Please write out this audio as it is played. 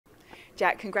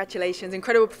Jack, congratulations.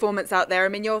 Incredible performance out there. I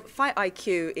mean, your fight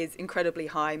IQ is incredibly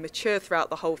high, mature throughout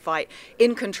the whole fight,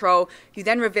 in control. You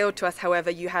then revealed to us, however,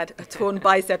 you had a torn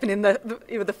bicep, and in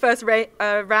the first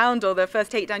round or the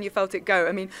first takedown, you felt it go.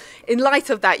 I mean, in light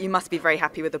of that, you must be very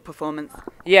happy with the performance.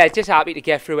 Yeah, just happy to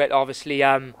get through it, obviously.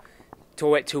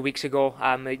 Tore it 2 weeks ago.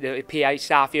 The PI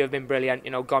staff here have been brilliant,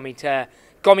 got me to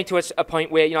a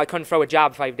point where I couldn't throw a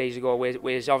jab 5 days ago,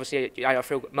 whereas obviously I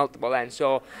threw multiple then.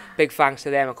 So big thanks to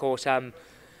them, of course.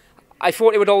 I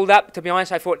thought it would hold up, to be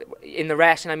honest. I thought in the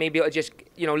rest, and I may be able to just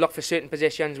look for certain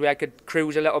positions where I could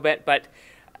cruise a little bit. But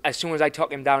as soon as I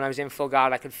took him down, I was in full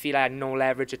guard. I could feel I had no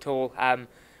leverage at all.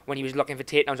 When he was looking for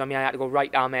takedowns on me, I had to go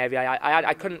right arm heavy.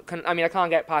 I couldn't. I mean, I can't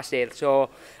get past it. So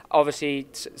obviously,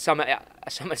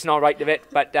 something's not right with it.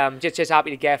 But just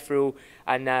happy to get through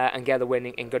and get the win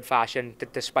in good fashion,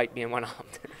 despite being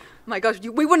one-armed. My gosh,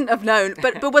 we wouldn't have known.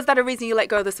 But was that a reason you let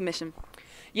go of the submission?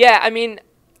 Yeah, I mean,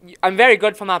 I'm very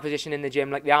good from that position in the gym.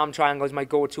 Like the arm triangle is my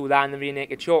go-to there, and the rear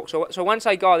naked choke. So once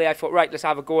I got there, I thought, right, let's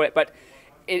have a go at it. But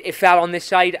it fell on this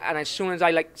side, and as soon as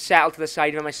I settled to the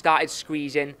side of him, I started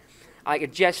squeezing. I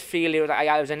could just feel it.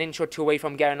 I was an inch or two away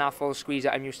from getting that full squeeze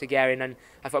that I'm used to getting, and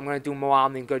I thought I'm going to do more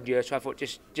harm than good here. So I thought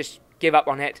just give up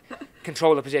on it,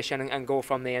 control the position, and go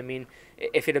from there. I mean,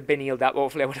 if it had been healed up,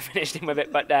 hopefully I would have finished him with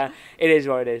it. But it is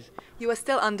what it is. You are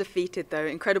still undefeated, though.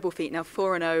 Incredible feat. Now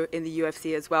 4-0 in the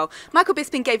UFC as well. Michael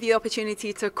Bisping gave you the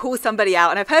opportunity to call somebody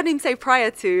out, and I've heard him say prior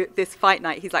to this fight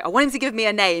night, he's like, I want him to give me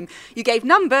a name. You gave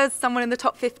numbers, someone in the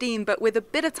top 15, but with a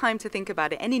bit of time to think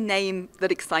about it, any name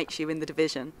that excites you in the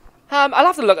division? I'll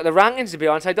have to look at the rankings, to be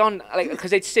honest. I don't,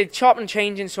 because it's chop and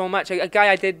changing so much. A guy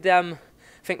I did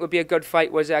think would be a good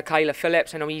fight was Kyler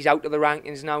Phillips. I know he's out of the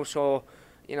rankings now, so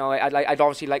I'd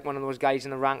obviously like one of those guys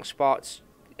in the rank spots.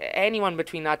 Anyone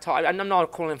between that top, I'm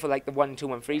not calling for like the 1,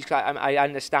 2, and 3s, because I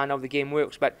understand how the game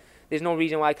works, but there's no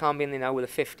reason why I can't be in there now with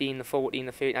the 15, the 14,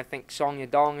 the 13. I think Song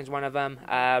Yadong is one of them.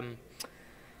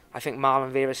 I think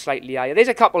Marlon Vera is slightly higher. There's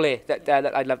a couple here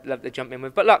that I'd love to jump in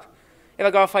with. But look, if I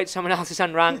got to fight someone else that's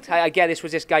unranked, I get this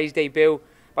was this guy's debut.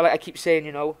 But like I keep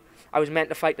saying, I was meant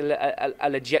to fight a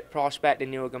legit prospect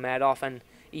in Nurmagomedov, and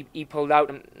he pulled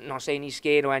out. I'm not saying he's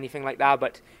scared or anything like that,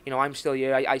 but I'm still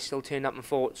here. I still turned up and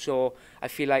fought, so I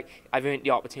feel like I've earned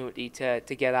the opportunity to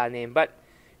get that name. But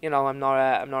I'm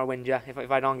not a whinger.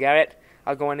 If I don't get it,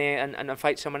 I'll go in there and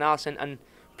fight someone else and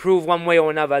prove one way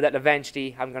or another that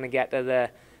eventually I'm going to get to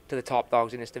the top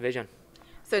dogs in this division.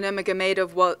 So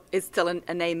Nurmagomedov, what is still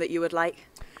a name that you would like?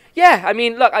 Yeah, I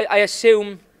mean, look, I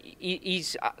assume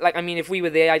he's like. I mean, if we were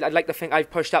there, I'd like to think I've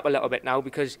pushed up a little bit now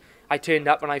because I turned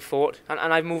up and I fought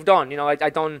and I've moved on. I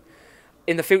don't.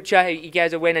 In the future, he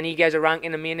gets a win and he gets a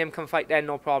ranking, and me and him can fight there,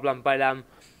 no problem. But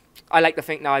I like to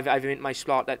think now I've earned my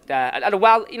slot.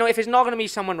 Well, if it's not going to be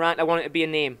someone ranked, I want it to be a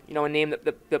name. A name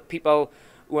that people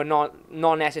who are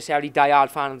not necessarily die-hard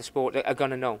fan of the sport are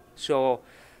going to know. So.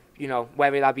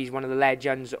 Whether that be one of the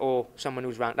legends or someone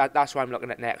who's ranked, that's what I'm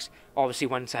looking at next. Obviously,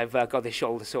 once I've got the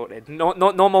shoulder sorted. No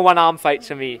more one-arm fights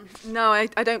for me. No, I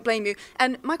don't blame you.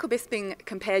 And Michael Bisping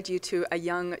compared you to a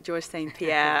young Georges St.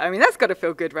 Pierre. I mean, that's got to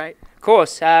feel good, right? Of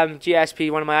course.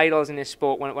 GSP, one of my idols in this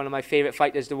sport, one of my favourite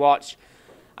fighters to watch.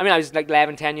 I mean, I was like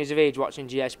 11, 10 years of age watching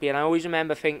GSP, and I always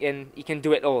remember thinking he can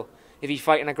do it all. If he's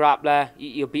fighting a grappler,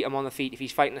 you'll beat him on the feet. If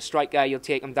he's fighting a striker, you'll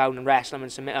take him down and wrestle him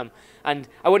and submit him. And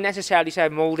I wouldn't necessarily say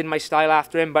I've moulded my style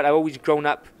after him, but I've always grown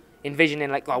up envisioning,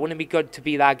 like, oh, wouldn't it be good to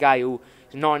be that guy who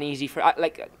is not an easy...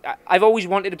 I've always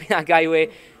wanted to be that guy where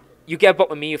you get up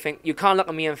with me, you can't look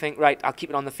at me and think, right, I'll keep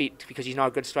it on the feet because he's not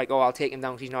a good striker, or I'll take him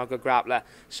down because he's not a good grappler.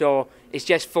 So it's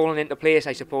just falling into place,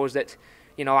 I suppose, that,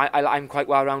 I'm quite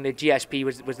well-rounded. GSP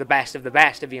was the best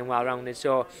of being well-rounded.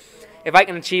 So if I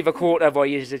can achieve a quarter of what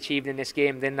he has achieved in this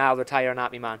game, then I'll retire an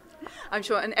happy man. I'm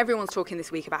sure, and everyone's talking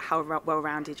this week about how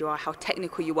well-rounded you are, how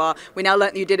technical you are. We now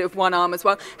learnt that you did it with one arm as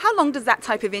well. How long does that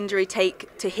type of injury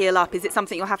take to heal up? Is it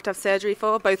something you'll have to have surgery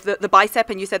for, both the bicep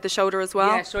and you said the shoulder as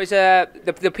well? Yeah, so it's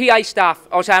the PI staff,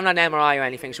 also I haven't had an MRI or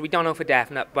anything, so we don't know for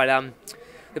definite, but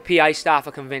the PI staff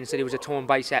are convinced that it was a torn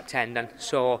bicep tendon.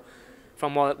 So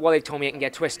from what they've told me, it can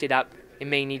get twisted up. It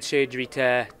may need surgery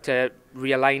to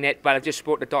realign it, but I've just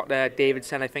spoke to Dr.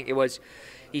 Davidson, I think it was.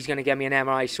 He's going to get me an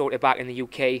MRI sorted back in the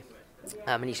UK.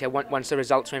 And he said once the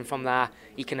results are in from that,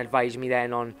 he can advise me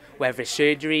then on whether it's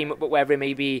surgery, but whether it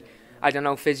may be, I don't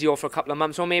know, physio for a couple of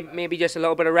months, or maybe just a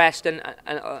little bit of rest and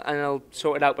I'll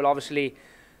sort it out. But obviously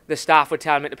the staff would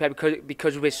tell me to play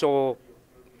because we're so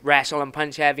wrestle and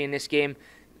punch heavy in this game.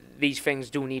 These things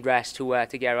do need rest to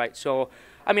get right. So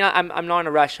I mean, I'm not in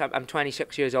a rush. I'm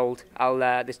 26 years old.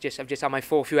 I've just had my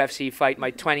 4th UFC fight,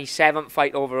 my 27th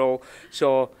fight overall.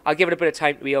 So I'll give it a bit of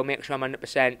time to heal, make sure I'm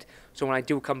 100%. So when I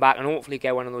do come back and hopefully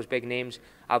get one of those big names,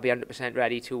 I'll be 100%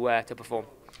 ready to perform.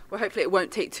 Well, hopefully it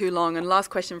won't take too long. And last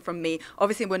question from me.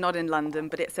 Obviously, we're not in London,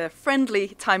 but it's a friendly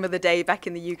time of the day back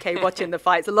in the UK watching the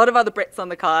fights. A lot of other Brits on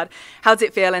the card. How's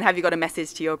it feel? And have you got a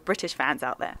message to your British fans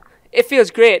out there? It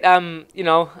feels great. You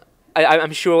know,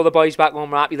 I'm sure all the boys back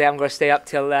home are happy that I'm going to stay up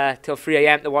till 3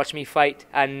 a.m. to watch me fight.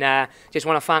 And just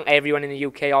want to thank everyone in the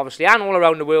UK, obviously, and all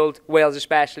around the world, Wales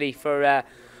especially, for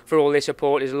all their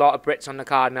support. There's a lot of Brits on the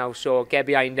card now, so get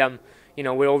behind them. You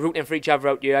know, we're all rooting for each other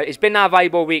out here. It's been that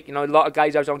vibe all week. You know, a lot of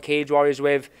guys I was on Cage Warriors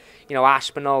with, you know,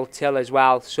 Aspinall, Till as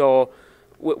well. So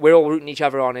we're all rooting each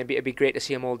other on. It'd be great to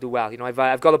see them all do well. You know,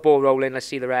 I've got the ball rolling. Let's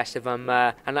see the rest of them,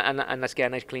 and let's get a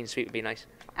nice clean sweep. Would be nice.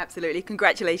 Absolutely.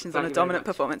 Congratulations on a dominant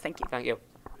performance. Thank you. Thank you.